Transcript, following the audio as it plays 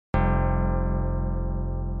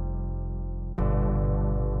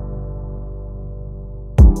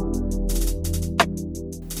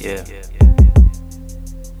Yeah.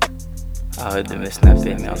 Arrête de me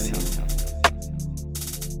snapper, merci.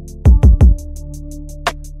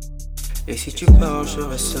 Et si tu pars, je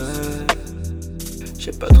serai seul. Je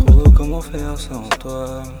sais pas trop comment faire sans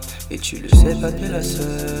toi. Et tu le sais pas, t'es la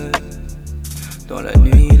seule. Dans la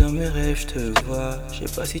nuit, dans mes rêves, je te vois. Je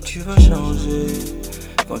sais pas si tu vas changer.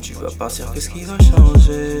 Quand tu vas partir, qu'est-ce qui va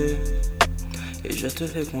changer? Et je te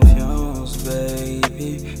fais confiance,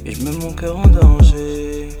 baby. Mais je mets mon cœur en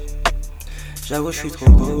danger. J'avoue, je suis trop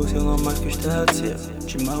beau, c'est normal que je t'attire.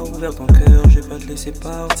 Tu m'as ouvert ton cœur, je vais pas te laisser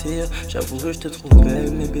partir. J'avoue que je te trouve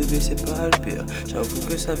belle, mais bébé, c'est pas le pire. J'avoue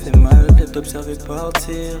que ça fait mal de t'observer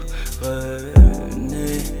partir.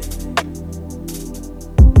 René,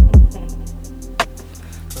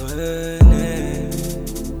 René,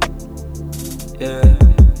 yeah.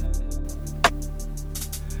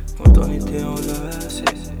 Quand on était enlacés,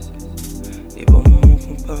 les bons moments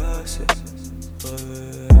qu'on passait.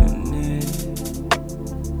 René,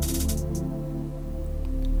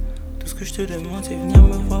 tout ce que je te demande, c'est venir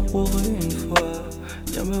me voir pour une fois.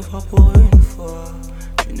 Viens me voir pour une fois.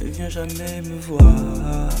 Tu ne viens jamais me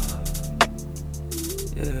voir.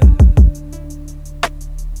 Yeah.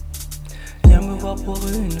 Viens me voir pour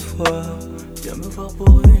une fois. Viens me voir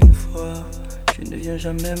pour une fois. Tu ne viens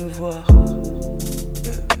jamais me voir.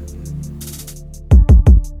 Yeah.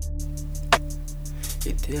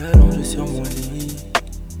 Et t'es allongé sur mon lit.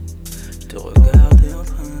 Je te regardais en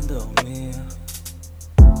train de dormir.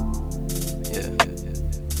 Yeah.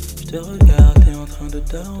 Je te regardais en train de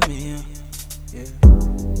dormir. Yeah.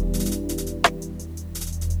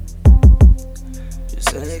 Je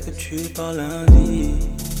sais que tu pars lundi.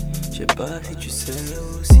 Je sais pas si tu sais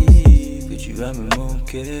aussi que tu vas me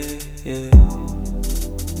manquer. Yeah.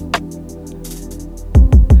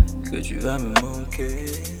 Que tu vas me manquer.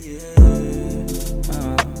 Yeah.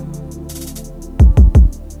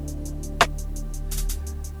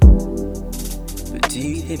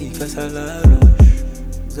 Petit dédicace à la louche.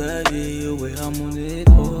 Xavier, ouais, à mon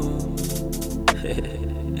épaule.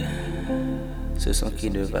 Ce son qui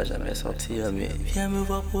ne va jamais sortir, mais viens me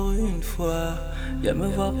voir pour une fois. Viens me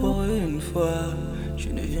voir pour une fois.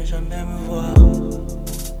 Tu ne viens jamais me voir.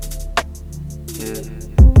 Yeah.